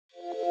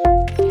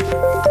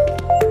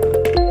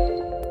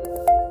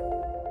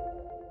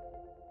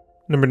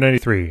Number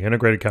 93,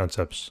 Integrated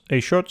Concepts.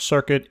 A short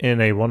circuit in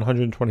a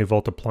 120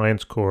 volt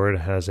appliance cord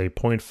has a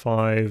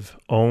 0.5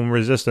 ohm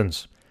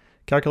resistance.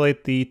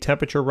 Calculate the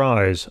temperature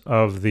rise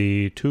of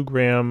the 2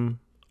 grams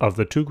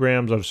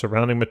of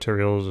surrounding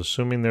materials,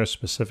 assuming their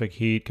specific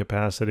heat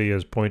capacity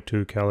is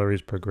 0.2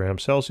 calories per gram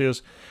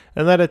Celsius,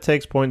 and that it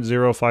takes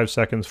 0.05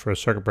 seconds for a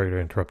circuit breaker to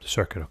interrupt the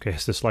circuit. Okay,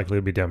 is this likely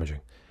to be damaging?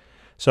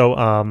 So,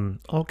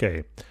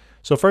 okay.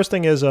 So first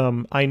thing is,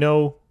 I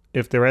know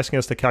if they're asking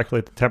us to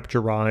calculate the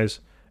temperature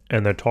rise,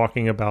 and they're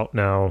talking about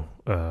now,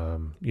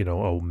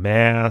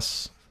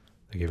 mass,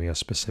 they're giving us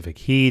specific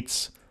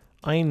heats,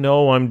 I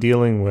know I'm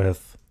dealing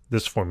with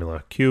this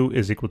formula. Q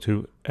is equal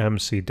to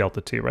mc delta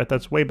T, right?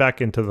 That's way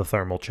back into the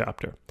thermal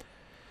chapter.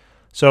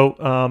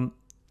 So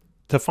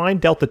to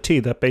find delta T,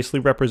 that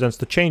basically represents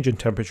the change in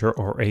temperature,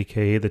 or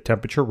aka the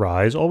temperature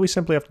rise. All we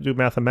simply have to do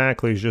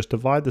mathematically is just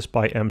divide this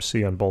by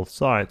mc on both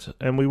sides.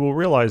 And we will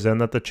realize then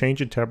that the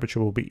change in temperature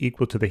will be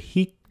equal to the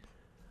heat,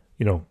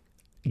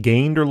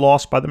 gained or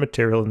lost by the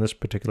material. In this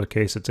particular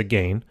case, it's a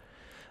gain,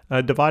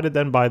 divided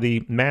then by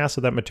the mass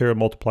of that material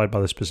multiplied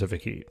by the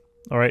specific heat.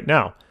 All right,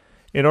 now,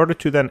 in order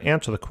to then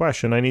answer the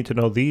question, I need to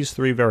know these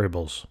three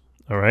variables.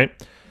 All right,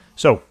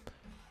 so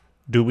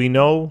do we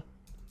know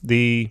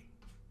the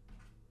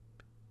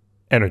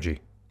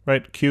energy,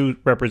 right? Q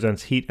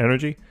represents heat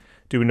energy.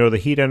 Do we know the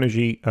heat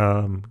energy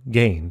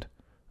gained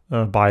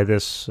by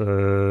this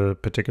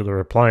particular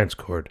appliance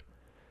cord?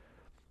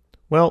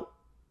 Well,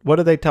 what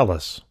do they tell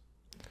us?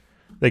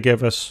 They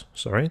gave us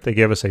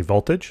a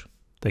voltage.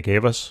 They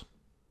gave us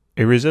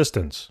a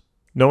resistance.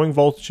 Knowing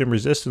voltage and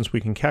resistance,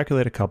 we can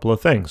calculate a couple of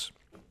things.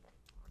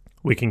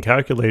 We can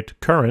calculate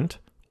current,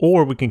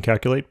 or we can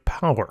calculate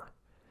power.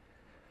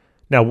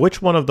 Now,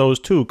 which one of those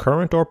two,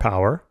 current or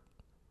power,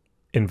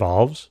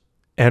 involves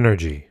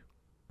energy?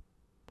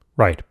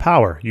 Right,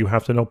 power. You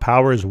have to know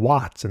power is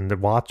watts, and the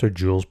watts are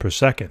joules per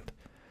second.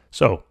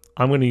 So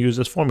I'm going to use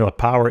this formula.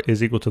 Power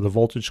is equal to the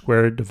voltage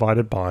squared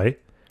divided by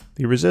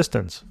the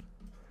resistance.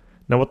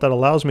 Now what that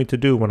allows me to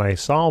do when I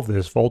solve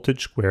this,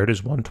 voltage squared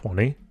is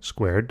 120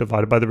 squared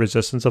divided by the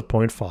resistance of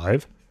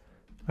 0.5.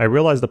 I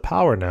realize the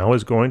power now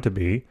is going to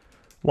be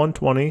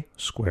 120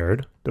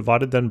 squared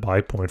divided then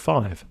by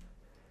 0.5.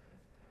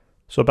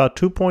 So about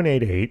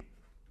 2.88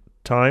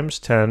 times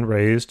 10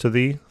 raised to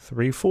the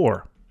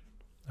 3/4.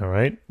 All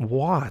right,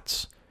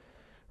 watts.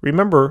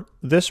 Remember,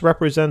 this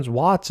represents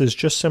watts is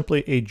just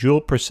simply a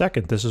joule per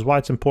second. This is why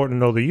it's important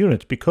to know the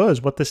units,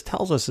 because what this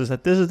tells us is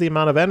that this is the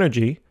amount of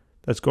energy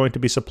that's going to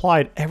be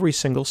supplied every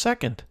single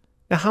second.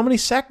 Now, how many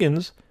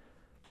seconds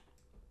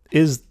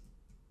is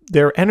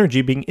their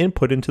energy being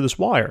input into this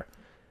wire?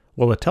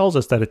 Well, it tells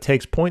us that it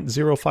takes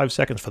 0.05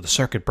 seconds for the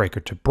circuit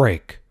breaker to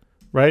break,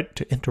 right?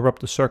 To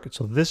interrupt the circuit.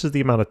 So this is the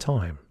amount of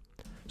time.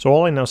 So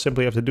all I now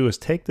simply have to do is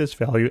take this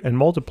value and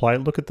multiply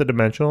it. Look at the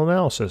dimensional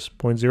analysis,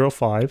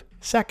 0.05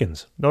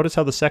 seconds. Notice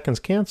how the seconds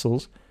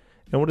cancels.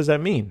 And what does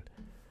that mean?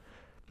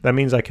 That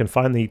means I can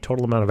find the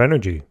total amount of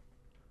energy,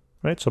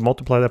 right? So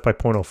multiply that by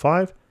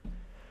 0.05.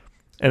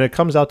 And it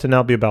comes out to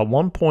now be about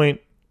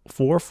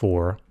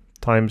 1.44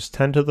 times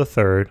 10 to the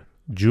third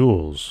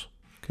joules.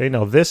 Okay,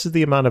 now this is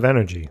the amount of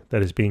energy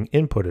that is being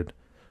inputted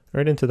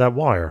right into that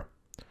wire.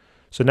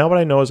 So now what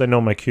I know is I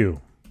know my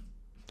Q.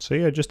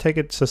 See, I just take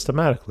it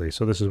systematically.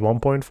 So this is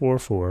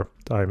 1.44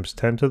 times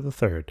 10 to the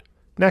third.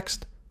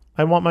 Next,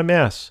 I want my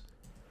mass.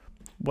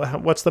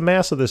 What's the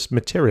mass of this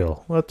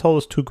material? Well, it told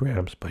us 2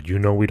 grams, but you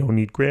know we don't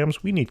need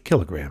grams, we need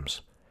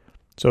kilograms.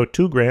 So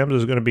 2 grams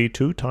is going to be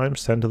 2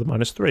 times 10 to the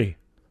minus 3.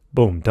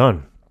 Boom,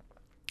 done.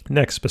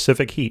 Next,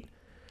 specific heat.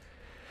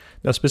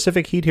 Now,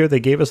 specific heat here, they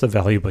gave us the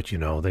value, but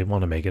they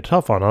want to make it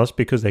tough on us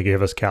because they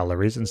gave us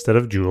calories instead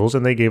of joules,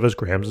 and they gave us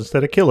grams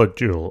instead of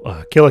kilograms.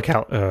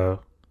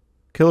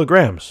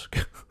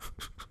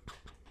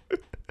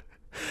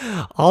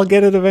 I'll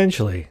get it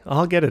eventually.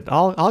 I'll get it.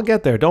 I'll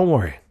get there. Don't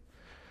worry.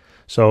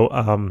 So,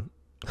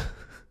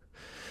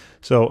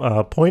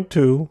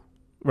 0.2,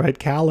 right,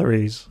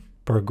 calories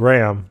per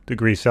gram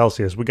degree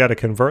Celsius. We got to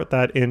convert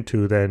that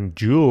into then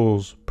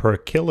joules per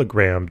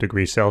kilogram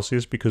degree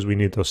Celsius because we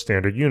need those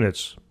standard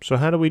units. So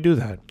how do we do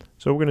that?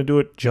 So we're going to do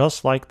it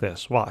just like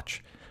this.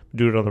 Watch.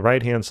 Do it on the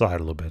right hand side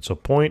a little bit. So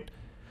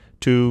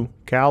 0.2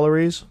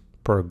 calories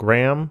per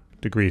gram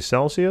degree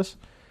Celsius.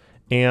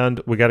 And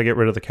we got to get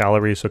rid of the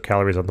calories. So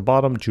calories on the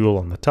bottom, joule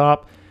on the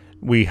top.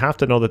 We have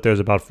to know that there's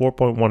about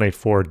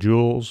 4.184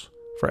 joules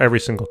for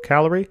every single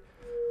calorie.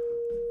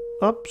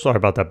 Oh, sorry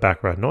about that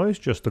background noise,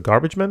 just the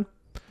garbage men.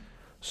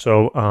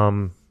 So,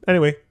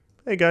 anyway,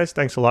 hey guys,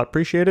 thanks a lot,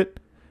 appreciate it.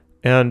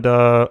 And,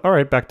 all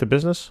right, back to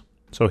business.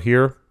 So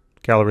here,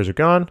 calories are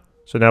gone.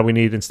 So now we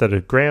need, instead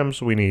of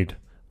grams, we need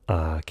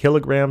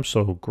kilograms.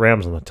 So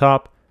grams on the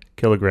top,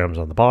 kilograms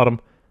on the bottom,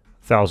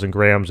 1,000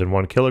 grams in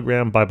 1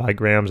 kilogram, bye-bye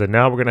grams. And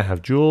now we're going to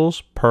have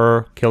joules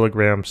per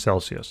kilogram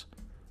Celsius.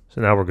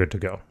 So now we're good to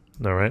go,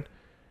 all right?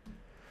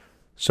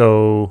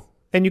 So...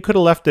 and you could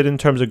have left it in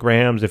terms of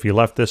grams if you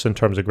left this in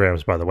terms of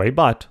grams, by the way.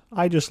 But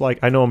I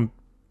know I'm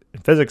in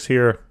physics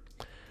here.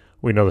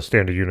 We know the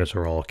standard units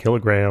are all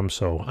kilograms,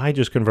 so I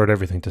just convert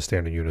everything to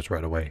standard units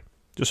right away.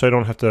 Just so I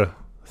don't have to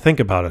think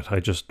about it. I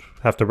just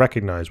have to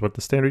recognize what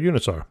the standard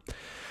units are.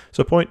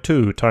 So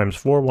 0.2 times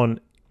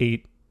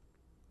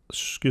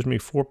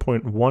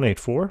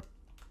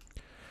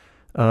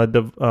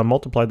 4.184,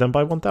 multiply them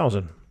by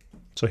 1,000.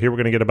 So here we're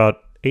going to get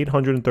about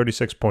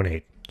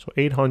 836.8. So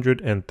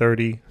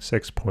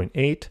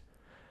 836.8,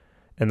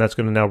 and that's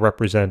going to now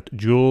represent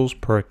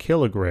joules per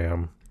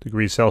kilogram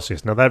degrees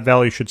Celsius. Now that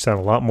value should sound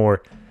a lot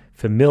more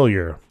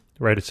familiar,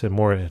 right? It's in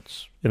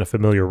a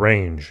familiar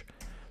range.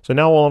 So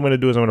now all I'm going to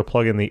do is I'm going to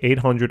plug in the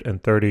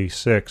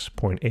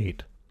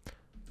 836.8,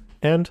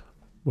 and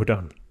we're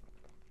done.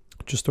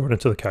 Just throw it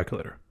into the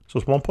calculator. So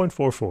it's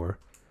 1.44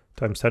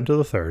 times 10 to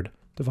the third,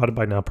 divided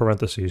by now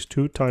parentheses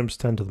 2 times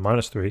 10 to the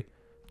minus 3,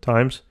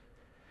 times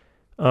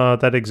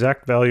that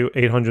exact value,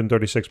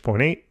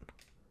 836.8,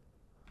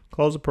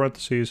 close the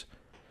parentheses,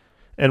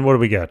 and what do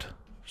we get?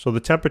 So the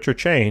temperature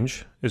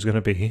change is going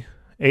to be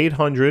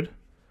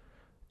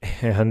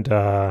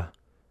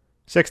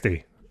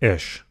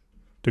 860-ish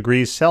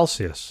degrees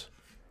Celsius.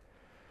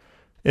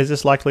 Is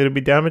this likely to be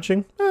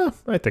damaging?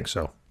 I think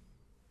so.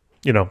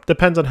 You know,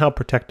 depends on how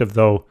protective,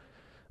 though,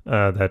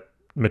 that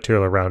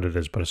material around it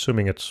is, but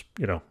assuming it's,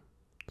 you know,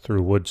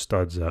 through wood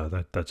studs,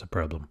 that's a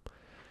problem.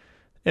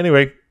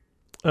 Anyway,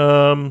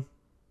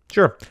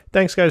 sure.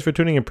 Thanks, guys, for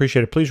tuning in.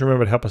 Appreciate it. Please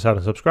remember to help us out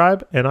and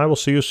subscribe, and I will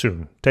see you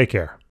soon. Take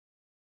care.